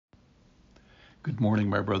Good morning,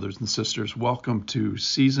 my brothers and sisters. Welcome to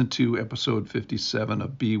Season 2, Episode 57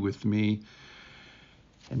 of Be With Me.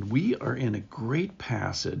 And we are in a great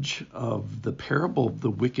passage of the parable of the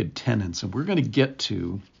wicked tenants. And we're going to get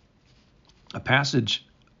to a passage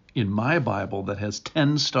in my Bible that has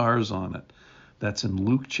 10 stars on it. That's in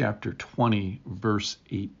Luke chapter 20, verse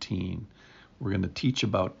 18. We're going to teach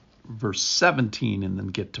about verse 17 and then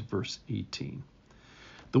get to verse 18.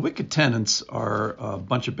 The wicked tenants are a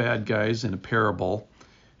bunch of bad guys in a parable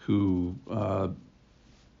who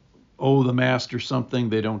owe the master something.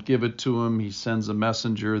 They don't give it to him. He sends a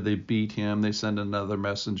messenger. They beat him. They send another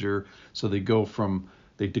messenger. So they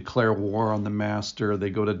declare war on the master. They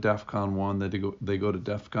go to DEFCON 1. They go to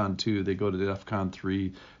DEFCON 2. They go to DEFCON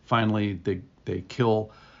 3. Finally, they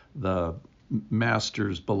kill the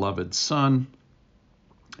master's beloved son.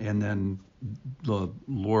 And then the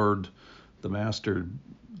master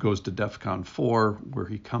goes to DEFCON 4, where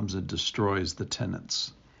he comes and destroys the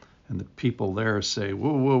tenants. And the people there say,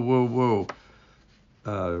 whoa, whoa, whoa,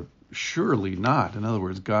 whoa. Surely not. In other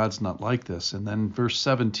words, God's not like this. And then verse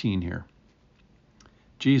 17 here.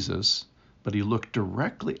 Jesus, but he looked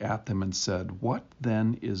directly at them and said, what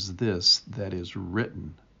then is this that is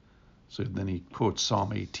written? So then he quotes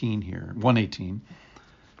Psalm 18 here, 118,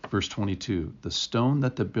 verse 22. The stone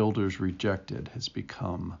that the builders rejected has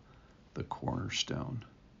become the cornerstone.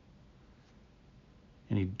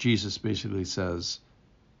 And Jesus basically says,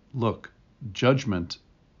 look, judgment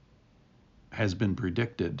has been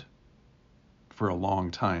predicted for a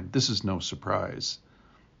long time. This is no surprise.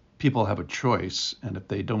 People have a choice, and if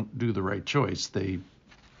they don't do the right choice, they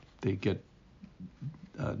get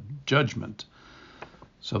judgment.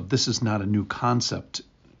 So this is not a new concept.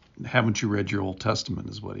 Haven't you read your Old Testament,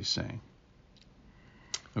 is what he's saying.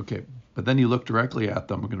 Okay, but then he looked directly at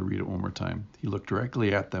them. I'm going to read it one more time. He looked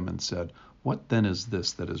directly at them and said, what then is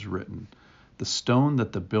this that is written? The stone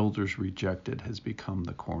that the builders rejected has become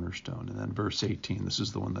the cornerstone. And then verse 18, this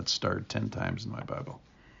is the one that's starred 10 times in my Bible.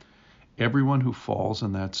 Everyone who falls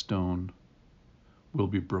on that stone will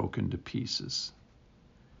be broken to pieces.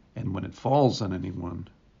 And when it falls on anyone,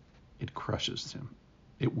 it crushes him.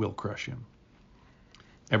 It will crush him.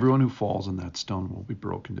 Everyone who falls on that stone will be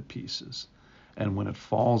broken to pieces. And when it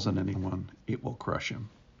falls on anyone, it will crush him.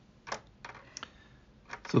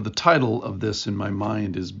 So the title of this in my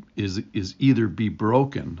mind is either be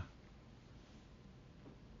broken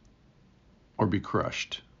or be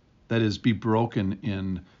crushed. That is, be broken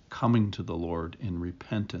in coming to the Lord, in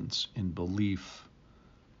repentance, in belief,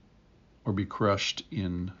 or be crushed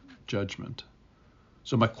in judgment.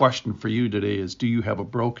 So my question for you today is, do you have a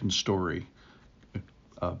broken story,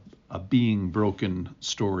 a being broken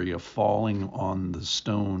story, a falling on the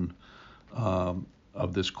stone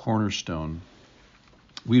of this cornerstone?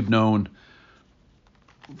 We've known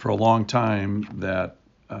for a long time that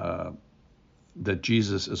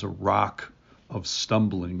Jesus is a rock of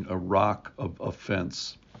stumbling, a rock of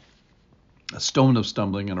offense, a stone of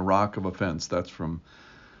stumbling and a rock of offense. That's from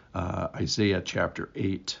Isaiah chapter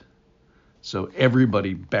 8. So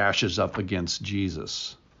everybody bashes up against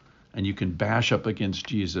Jesus. And you can bash up against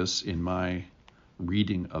Jesus in my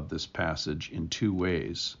reading of this passage in two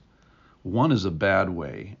ways. One is a bad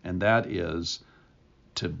way, and that is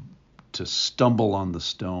to stumble on the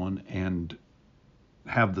stone and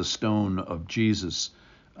have the stone of Jesus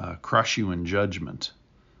crush you in judgment.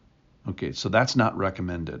 Okay, so that's not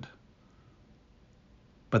recommended.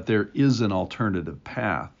 But there is an alternative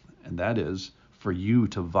path, and that is for you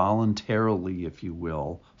to voluntarily, if you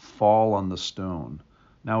will, fall on the stone.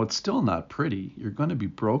 Now, it's still not pretty. You're going to be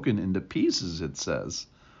broken into pieces, it says.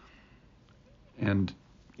 And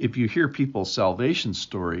if you hear people's salvation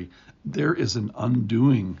story, there is an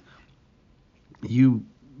undoing. You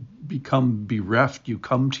become bereft. You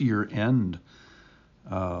come to your end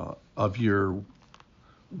of your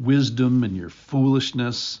wisdom and your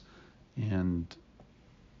foolishness. And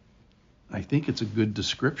I think it's a good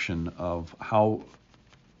description of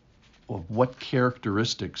what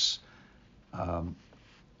characteristics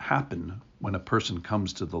happen when a person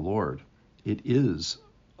comes to the Lord. It is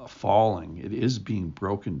a falling. It is being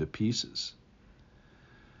broken to pieces.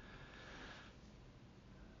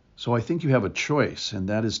 So I think you have a choice, and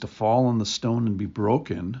that is to fall on the stone and be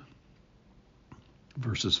broken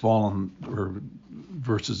versus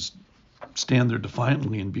versus stand there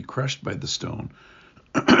defiantly and be crushed by the stone.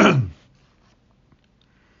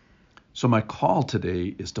 So my call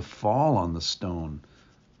today is to fall on the stone,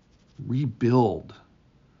 rebuild,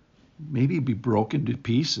 maybe be broken to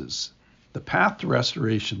pieces. The path to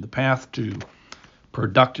restoration, the path to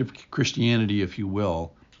productive Christianity, if you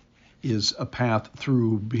will, is a path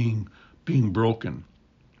through being broken.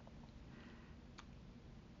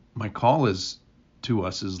 my call is to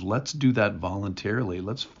us is let's do that voluntarily.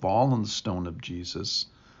 Let's fall on the stone of Jesus.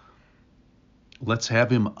 Let's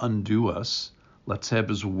have him undo us. Let's have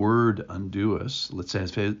his word undo us. Let's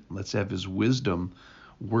have his wisdom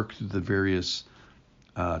work through the various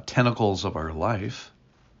tentacles of our life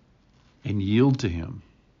and yield to him.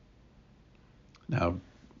 Now,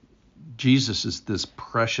 Jesus is this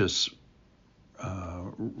precious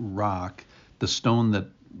rock. The stone that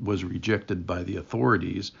was rejected by the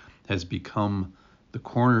authorities has become the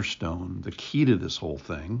cornerstone, the key to this whole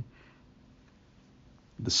thing.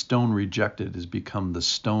 The stone rejected has become the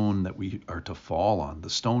stone that we are to fall on, the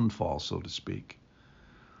stone fall, so to speak.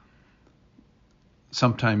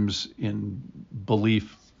 Sometimes in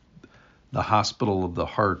belief, the hospital of the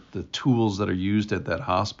heart, the tools that are used at that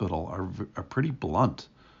hospital are pretty blunt.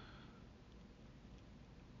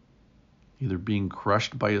 Either being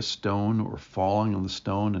crushed by a stone or falling on the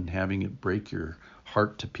stone and having it break your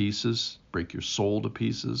heart to pieces, break your soul to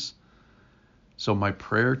pieces. So my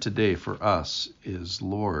prayer today for us is,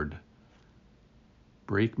 Lord,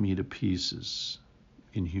 break me to pieces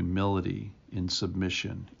in humility, in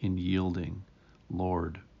submission, in yielding.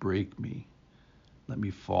 Lord, break me. Let me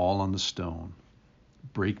fall on the stone.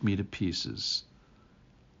 Break me to pieces.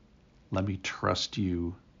 Let me trust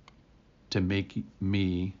you to make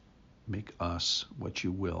us what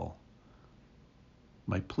you will.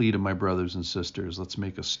 My plea to my brothers and sisters, let's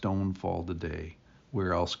make a stone fall today.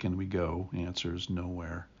 Where else can we go? Answer is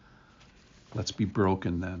nowhere. Let's be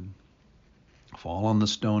broken then. Fall on the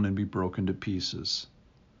stone and be broken to pieces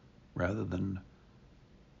rather than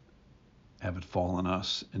have it fall on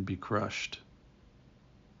us and be crushed.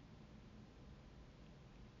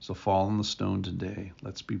 So fall on the stone today.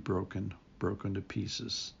 Let's be broken to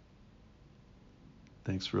pieces.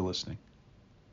 Thanks for listening.